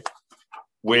healthcare.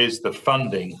 Where's the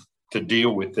funding to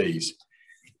deal with these?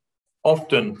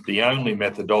 Often the only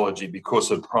methodology,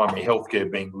 because of primary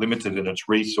healthcare being limited in its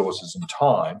resources and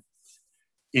time,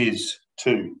 is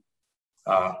to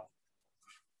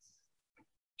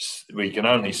we can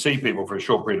only see people for a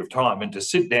short period of time, and to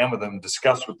sit down with them,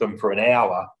 discuss with them for an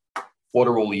hour, what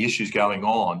are all the issues going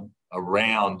on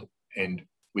around and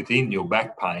within your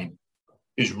back pain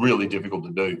is really difficult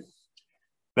to do.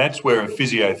 That's where a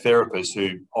physiotherapist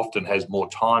who often has more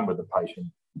time with the patient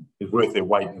is worth their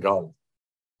weight in gold.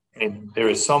 And there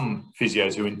are some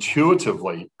physios who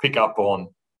intuitively pick up on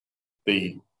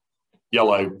the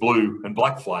yellow, blue and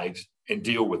black flags and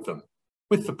deal with them,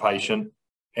 with the patient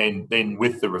and then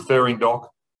with the referring doc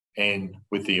and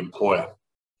with the employer.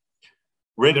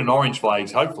 Red and orange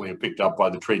flags hopefully are picked up by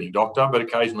the treating doctor, but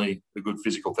occasionally the good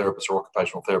physical therapist or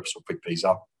occupational therapist will pick these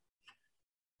up.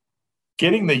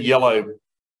 Getting the yellow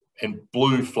and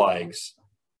blue flags,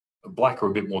 black are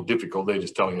a bit more difficult. They're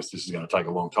just telling us this is going to take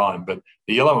a long time, but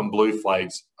the yellow and blue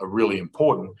flags are really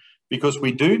important because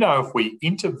we do know if we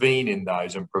intervene in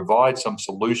those and provide some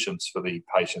solutions for the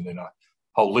patient in a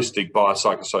holistic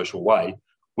biopsychosocial way,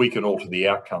 we can alter the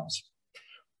outcomes.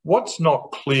 What's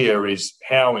not clear is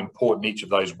how important each of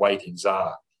those weightings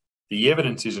are. The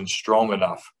evidence isn't strong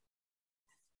enough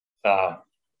to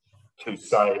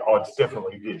say, oh, it's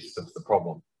definitely this that's the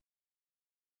problem.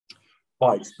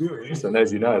 My experience, and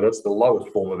as you know, that's the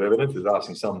lowest form of evidence, is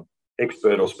asking some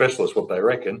expert or specialist what they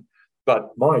reckon. But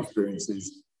my experience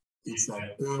is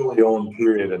that early on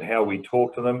period and how we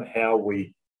talk to them, how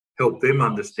we help them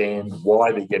understand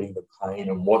why they're getting the pain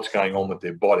and what's going on with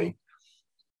their body,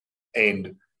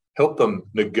 and help them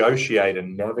negotiate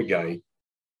and navigate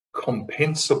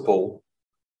compensable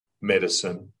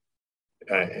medicine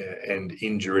and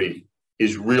injury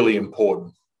is really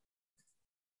important.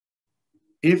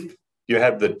 If you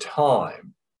have the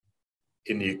time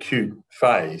in the acute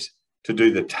phase to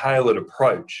do the tailored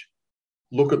approach,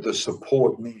 look at the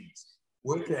support needs,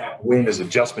 work out when there's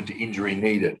adjustment to injury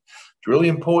needed. It's really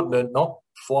important to not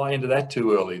fly into that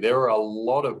too early. There are a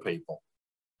lot of people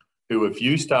who, if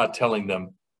you start telling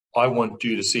them, I want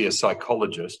you to see a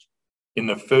psychologist in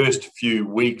the first few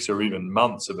weeks or even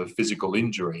months of a physical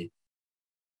injury,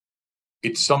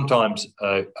 it's sometimes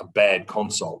a bad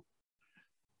consult,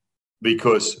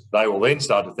 because they will then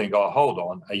start to think, oh, hold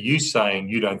on, are you saying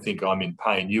you don't think I'm in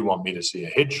pain? You want me to see a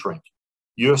head shrink.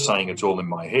 You're saying it's all in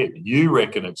my head. You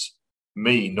reckon it's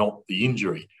me, not the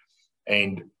injury.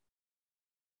 And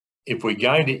if we're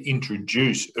going to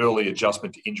introduce early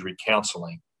adjustment to injury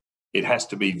counselling, it has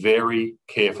to be very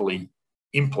carefully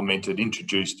implemented,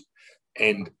 introduced,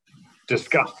 and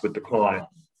discussed with the client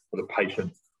or the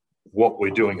patient what we're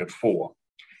doing it for.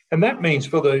 And that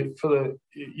means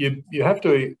you have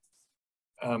to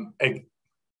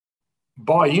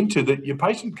buy into that your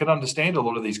patient can understand a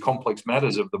lot of these complex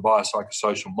matters of the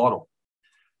biopsychosocial model.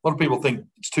 A lot of people think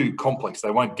it's too complex.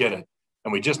 They won't get it.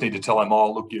 And we just need to tell them,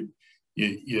 oh, look,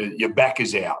 your back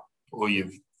is out or your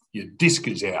disc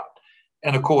is out.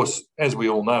 And, of course, as we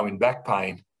all know, in back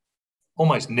pain,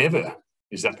 almost never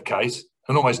is that the case.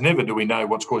 And almost never do we know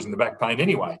what's causing the back pain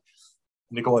anyway.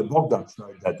 Nikolai Bogdan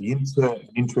showed that the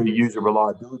intra-user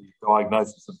reliability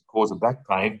diagnosis of the cause of back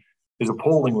pain is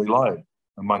appallingly low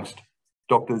amongst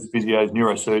doctors, physios,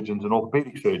 neurosurgeons and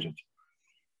orthopaedic surgeons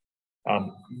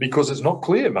because it's not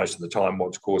clear most of the time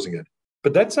what's causing it.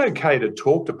 But that's okay to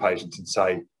talk to patients and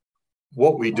say,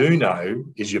 what we do know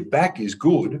is your back is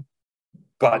good,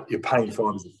 but your pain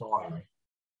fibers are firing.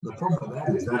 The problem with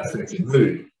that is that affects your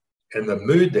mood, and the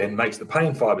mood then makes the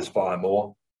pain fibers fire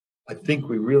more. I think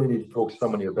we really need to talk to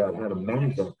somebody about how to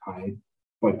manage that pain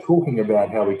by talking about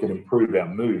how we can improve our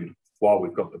mood while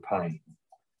we've got the pain.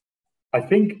 I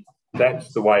think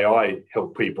that's the way I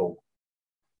help people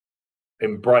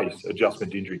embrace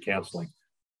adjustment injury counselling.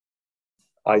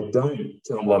 I don't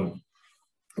tell them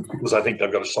because I think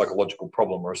they've got a psychological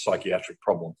problem or a psychiatric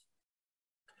problem.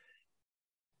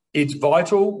 It's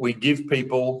vital we give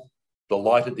people the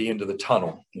light at the end of the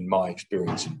tunnel, in my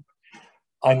experience.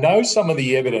 I know some of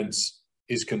the evidence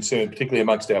is concerned, particularly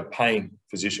amongst our pain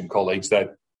physician colleagues,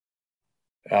 that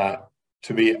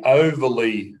to be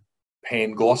overly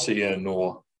Panglossian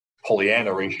or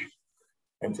Pollyanna-ish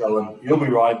and tell them, you'll be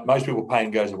right, most people's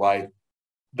pain goes away.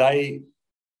 They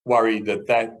worry that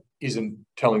that isn't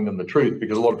telling them the truth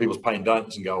because a lot of people's pain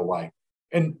doesn't go away.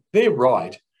 And they're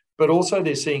right, but also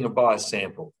they're seeing a biased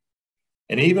sample.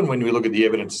 And even when we look at the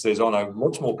evidence that says, oh no,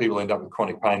 lots more people end up with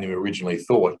chronic pain than we originally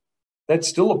thought, that's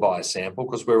still a biased sample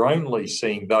because we're only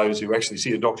seeing those who actually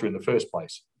see a doctor in the first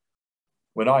place.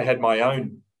 When I had my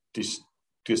own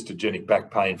dystogenic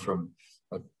back pain from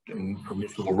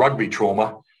initial rugby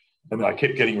trauma, and I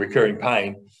kept getting recurring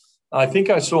pain, I think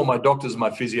I saw my doctors and my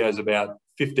physios about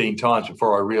 15 times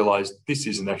before I realised this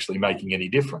isn't actually making any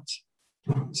difference.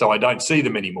 So I don't see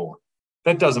them anymore.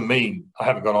 That doesn't mean I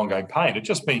haven't got ongoing pain. It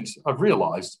just means I've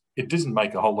realised it doesn't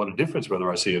make a whole lot of difference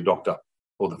whether I see a doctor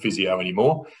or the physio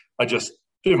anymore. I just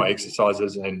do my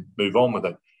exercises and move on with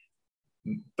it.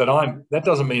 But that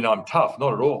doesn't mean I'm tough,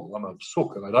 not at all. I'm a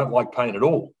sook and I don't like pain at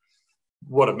all.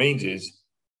 What it means is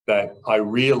that I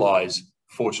realise,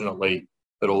 fortunately,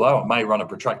 that although it may run a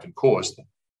protracted course,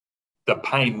 the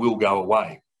pain will go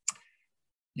away.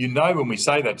 You know, when we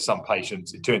say that to some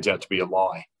patients, it turns out to be a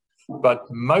lie. But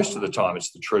most of the time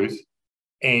it's the truth.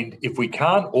 And if we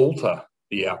can't alter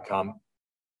the outcome,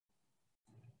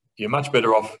 you're much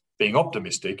better off being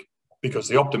optimistic because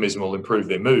the optimism will improve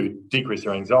their mood, decrease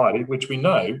their anxiety, which we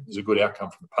know is a good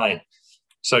outcome from the pain.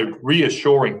 So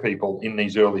reassuring people in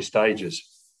these early stages.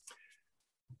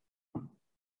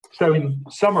 So in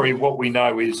summary, what we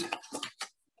know is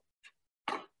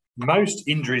most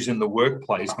injuries in the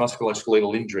workplace,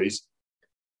 musculoskeletal injuries,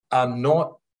 are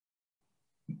not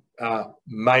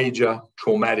major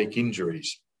traumatic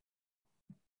injuries.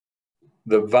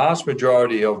 The vast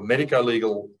majority of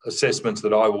medico-legal assessments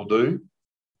that I will do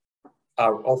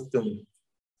are often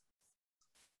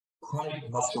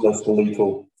chronic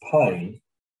musculoskeletal pain,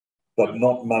 but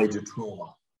not major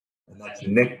trauma. And that's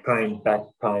neck pain, back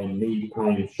pain, knee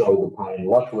pain, shoulder pain,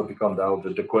 lateral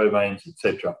epicondyle, de Quervain's,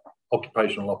 etc.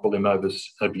 Occupational upper limb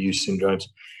abuse syndromes.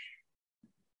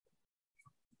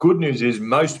 Good news is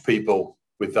most people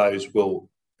with those will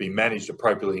be managed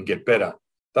appropriately and get better.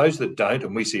 Those that don't,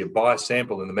 and we see a biased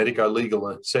sample in the medico-legal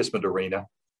assessment arena,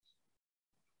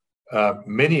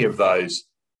 many of those,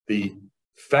 the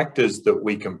factors that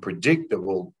we can predict that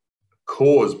will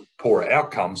cause poorer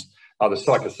outcomes are the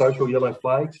psychosocial yellow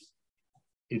flags.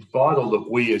 It's vital that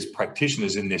we as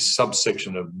practitioners in this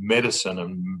subsection of medicine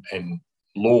and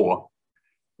law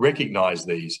recognise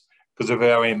these, because if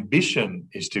our ambition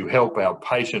is to help our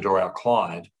patient or our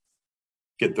client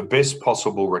get the best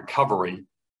possible recovery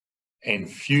and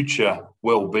future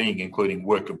well-being, including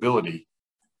workability,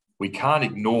 we can't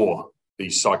ignore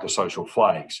these psychosocial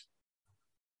flags.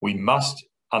 We must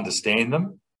understand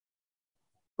them,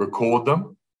 record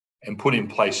them, and put in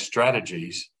place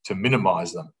strategies to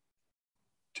minimise them,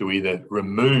 to either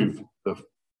remove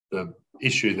the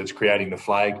issue that's creating the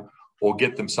flag or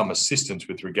get them some assistance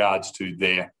with regards to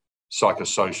their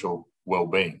psychosocial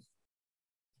well-being.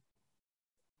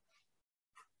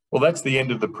 Well, that's the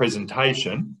end of the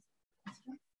presentation.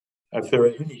 If there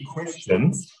are any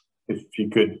questions, if you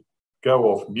could go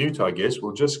off mute, I guess,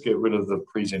 we'll just get rid of the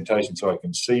presentation so I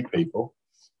can see people.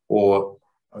 Or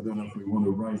I don't know if we want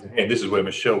to raise a hand. This is where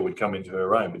Michelle would come into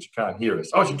her own, but she can't hear us.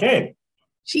 Oh, she can.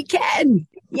 She can.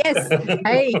 Yes.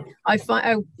 Hey, I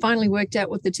finally worked out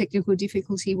what the technical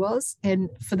difficulty was. And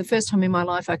for the first time in my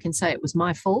life, I can say it was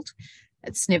my fault.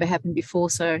 It's never happened before,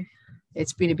 so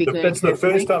it's been a big learning That's the curve for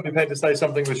me. first time you've had to say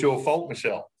something was your fault,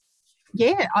 Michelle.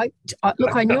 Yeah,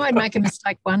 look, I knew I'd make a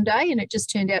mistake one day, and it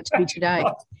just turned out to be today.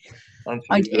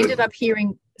 I ended up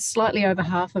hearing slightly over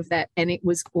half of that, and it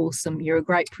was awesome. You're a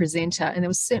great presenter, and there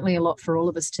was certainly a lot for all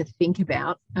of us to think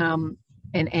about. And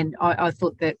I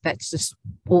thought that that's just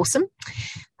awesome.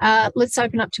 Let's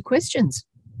open up to questions.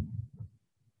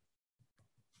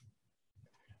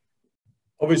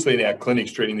 Obviously, in our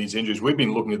clinics treating these injuries, we've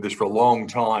been looking at this for a long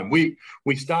time. We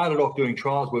started off doing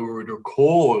trials where we would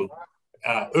record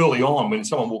early on when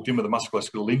someone walked in with a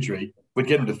musculoskeletal injury, we'd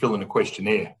get them to fill in a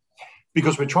questionnaire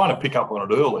because we're trying to pick up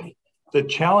on it early. The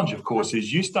challenge, of course,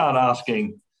 is you start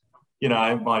asking,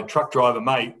 my truck driver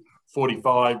mate,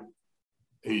 45,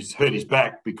 who's hurt his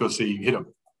back because he hit a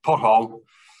pothole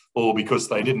or because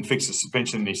they didn't fix the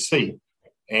suspension in his seat.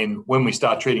 And when we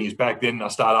start treating his back, then I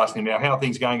start asking him, now, how are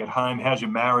things going at home? How's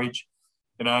your marriage?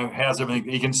 How's everything?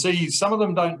 You can see some of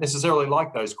them don't necessarily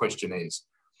like those questionnaires.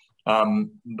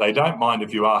 They don't mind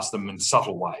if you ask them in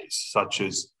subtle ways, such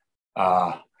as,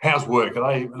 how's work?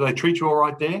 Do they treat you all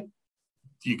right there?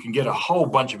 You can get a whole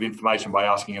bunch of information by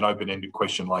asking an open-ended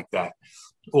question like that.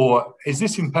 Or, is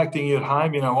this impacting you at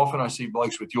home? Often I see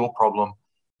blokes with your problem.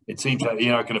 It seems that,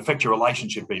 it can affect your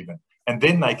relationship even. And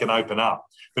then they can open up.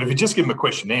 But if you just give them a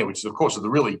questionnaire, which is, of course, the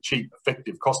really cheap,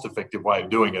 effective, cost-effective way of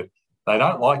doing it, they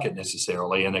don't like it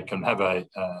necessarily, and it can have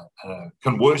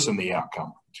can worsen the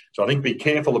outcome. So I think be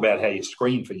careful about how you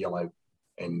screen for yellow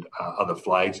and other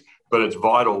flags, but it's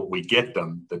vital we get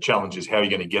them. The challenge is how you're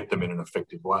going to get them in an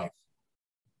effective way.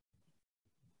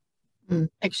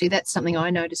 Actually, that's something I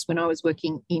noticed when I was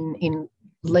working in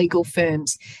legal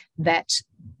firms, that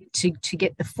to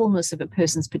get the fullness of a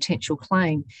person's potential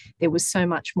claim, there was so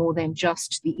much more than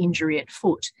just the injury at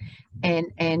foot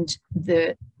and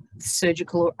the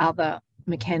surgical or other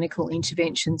mechanical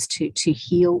interventions to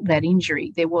heal that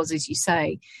injury. There was, as you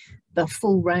say, the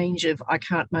full range of, I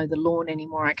can't mow the lawn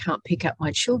anymore, I can't pick up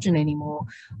my children anymore,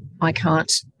 I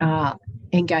can't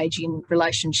engage in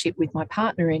relationship with my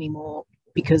partner anymore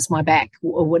because my back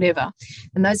or whatever.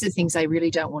 And those are things they really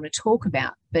don't want to talk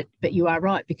about. But you are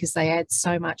right, because they add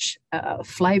so much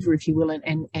flavour, if you will,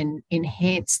 and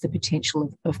enhance the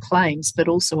potential of claims, but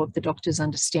also of the doctor's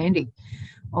understanding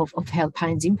of how the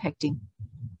pain's impacting.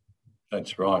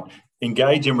 That's right.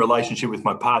 Engage in relationship with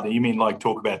my partner. You mean like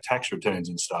talk about tax returns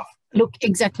and stuff? Look,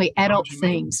 exactly. Adult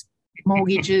themes,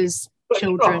 mortgages,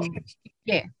 children.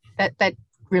 Yeah, that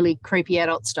really creepy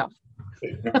adult stuff.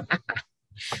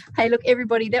 Hey, look,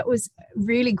 everybody, that was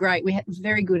really great. We had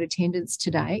very good attendance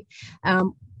today.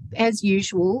 As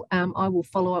usual, I will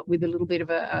follow up with a little bit of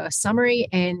a summary,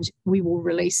 and we will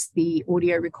release the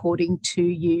audio recording to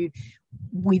you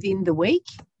within the week.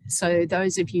 So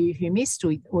those of you who missed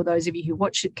or those of you who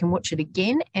watch it can watch it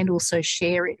again and also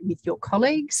share it with your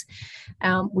colleagues.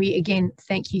 We, again,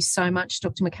 thank you so much,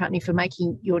 Dr. McCartney, for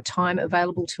making your time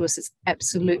available to us. It's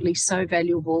absolutely so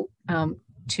valuable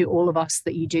to all of us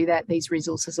that you do that. These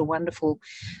resources are wonderful.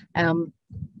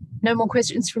 No more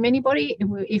questions from anybody?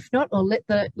 If not, I'll let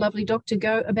the lovely doctor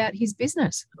go about his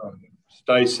business.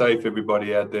 Stay safe,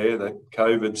 everybody out there. The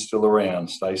COVID's still around.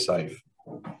 Stay safe.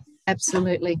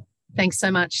 Absolutely. Thanks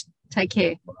so much. Take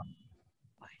care.